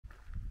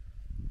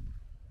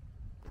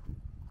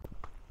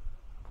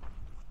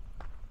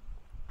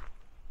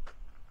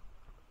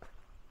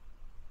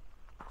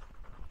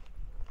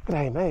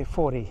G'day mate,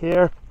 40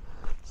 here.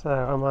 So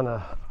I'm on a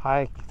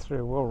hike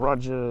through Will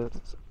Rogers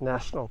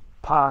National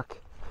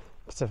Park,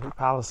 Pacific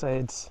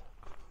Palisades,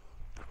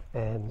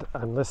 and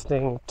I'm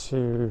listening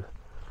to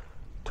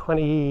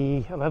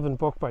 2011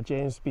 book by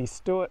James B.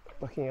 Stewart,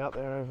 looking out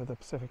there over the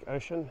Pacific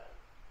Ocean.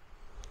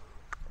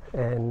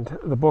 And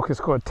the book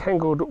is called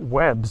Tangled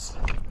Webs.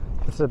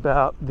 It's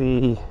about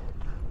the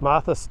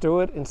Martha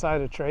Stewart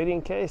insider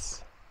trading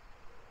case.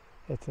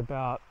 It's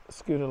about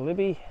Scooter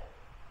Libby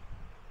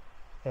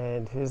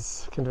and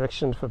his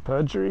conviction for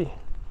perjury.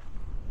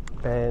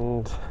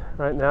 And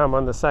right now I'm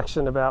on the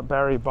section about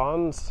Barry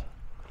Bonds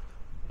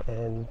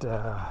and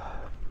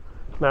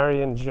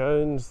Marion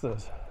Jones,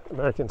 the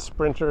American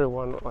sprinter who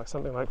won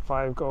something like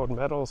 5 gold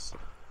medals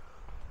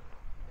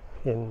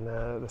in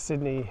the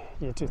Sydney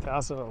year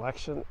 2000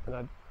 election.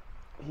 And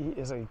he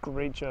is a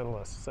great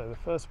journalist. So the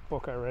first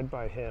book I read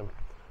by him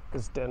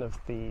was Den of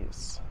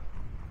Thieves.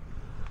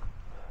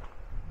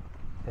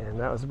 And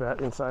that was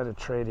about insider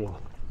trading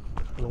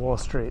on Wall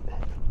Street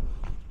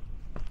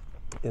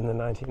in the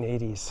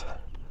 1980s.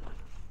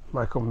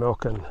 Michael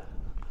Milken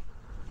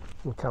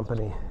and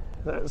company.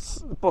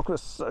 The book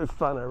was so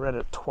fun, I read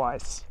it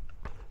twice.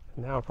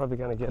 And now I'm probably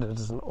going to get it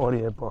as an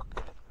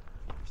audiobook.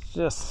 It's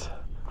just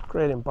a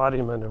great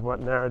embodiment of what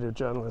narrative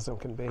journalism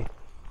can be.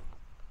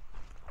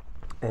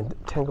 And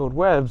Tangled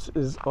Webs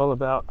is all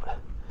about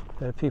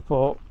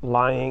people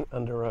lying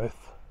under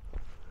oath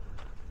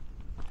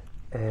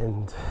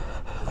and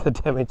the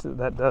damage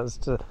that does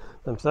to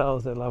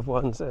themselves, their loved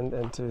ones,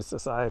 and to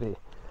society.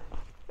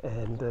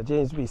 And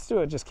James B.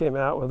 Stewart just came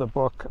out with a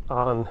book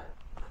on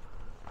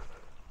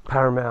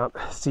Paramount,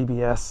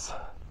 CBS,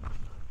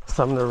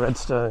 Sumner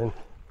Redstone,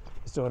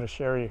 his daughter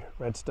Sherry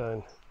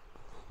Redstone,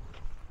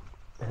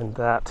 and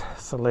that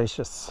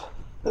salacious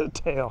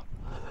tale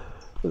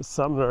of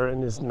Sumner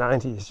in his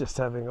 90s just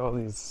having all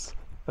these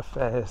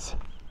affairs.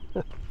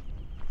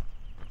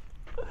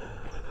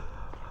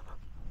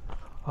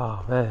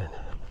 Oh man.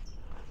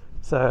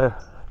 So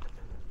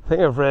I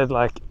think I've read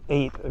like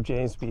 8 of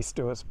James B.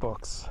 Stewart's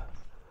books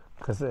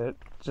because they're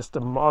just a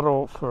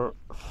model for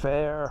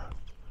fair,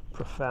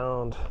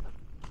 profound,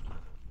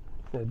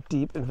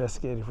 deep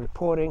investigative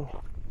reporting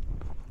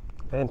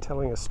and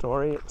telling a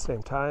story at the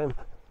same time.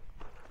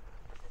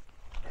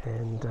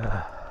 And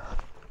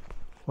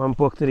one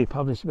book that he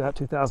published about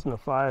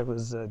 2005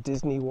 was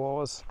Disney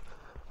Wars,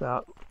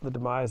 about the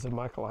demise of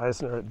Michael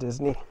Eisner at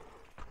Disney.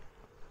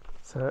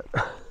 So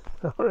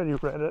I already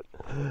read it.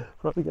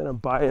 Probably going to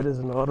buy it as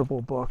an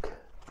Audible book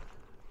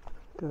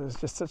because it's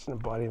just such an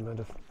embodiment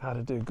of how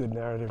to do good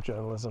narrative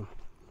journalism,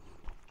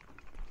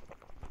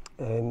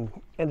 and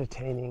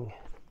entertaining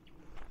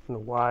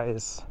and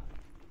wise.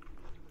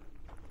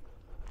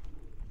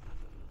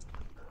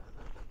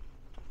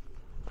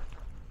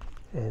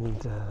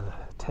 And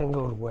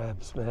Tangled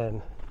Webs,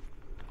 man.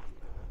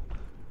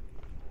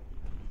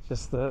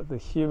 Just the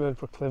human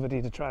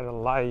proclivity to try to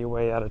lie your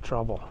way out of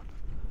trouble.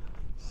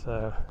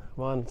 So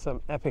I'm on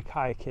some epic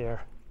hike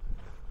here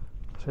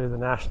through the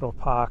national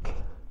park.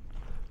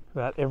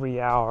 About every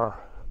hour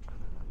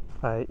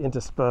I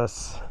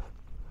intersperse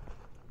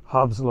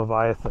Hobbes'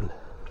 Leviathan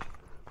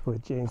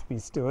with James B.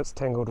 Stewart's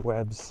Tangled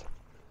Webs.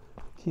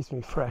 Keeps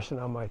me fresh and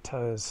on my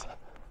toes.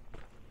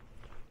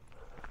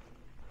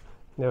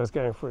 And I was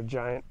going for a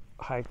giant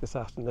hike this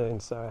afternoon,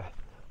 so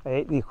I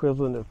ate the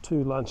equivalent of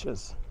 2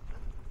 lunches.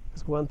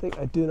 Because one thing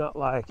I do not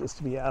like is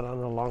to be out on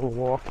a long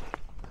walk,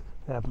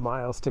 have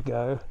miles to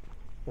go,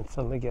 and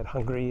suddenly get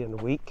hungry and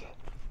weak.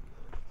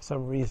 For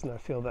some reason I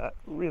feel that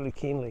really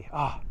keenly.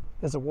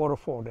 There's a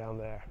waterfall down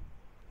there.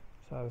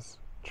 So I was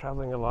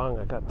traveling along,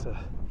 I got to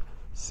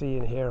see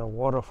and hear a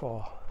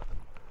waterfall.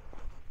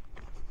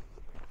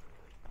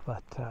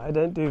 But I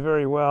don't do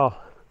very well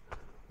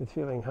with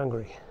feeling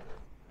hungry.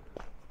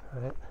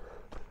 Right?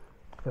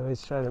 I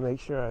always try to make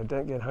sure I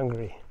don't get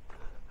hungry.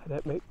 I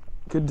don't make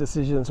good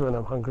decisions when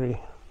I'm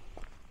hungry.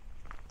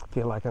 I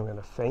feel like I'm going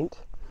to faint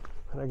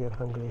when I get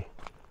hungry.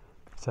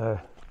 So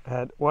I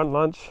had one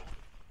lunch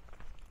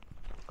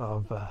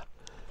of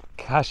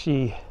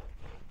kashi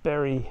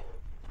berry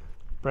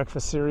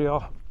breakfast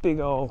cereal,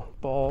 big old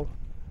bowl.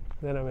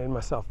 And then I made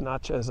myself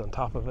nachos on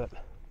top of it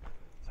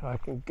so I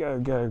can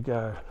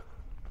go.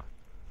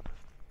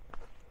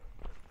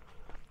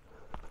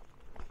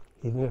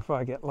 Even if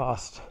I get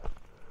lost,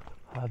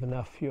 I'll have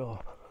enough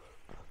fuel.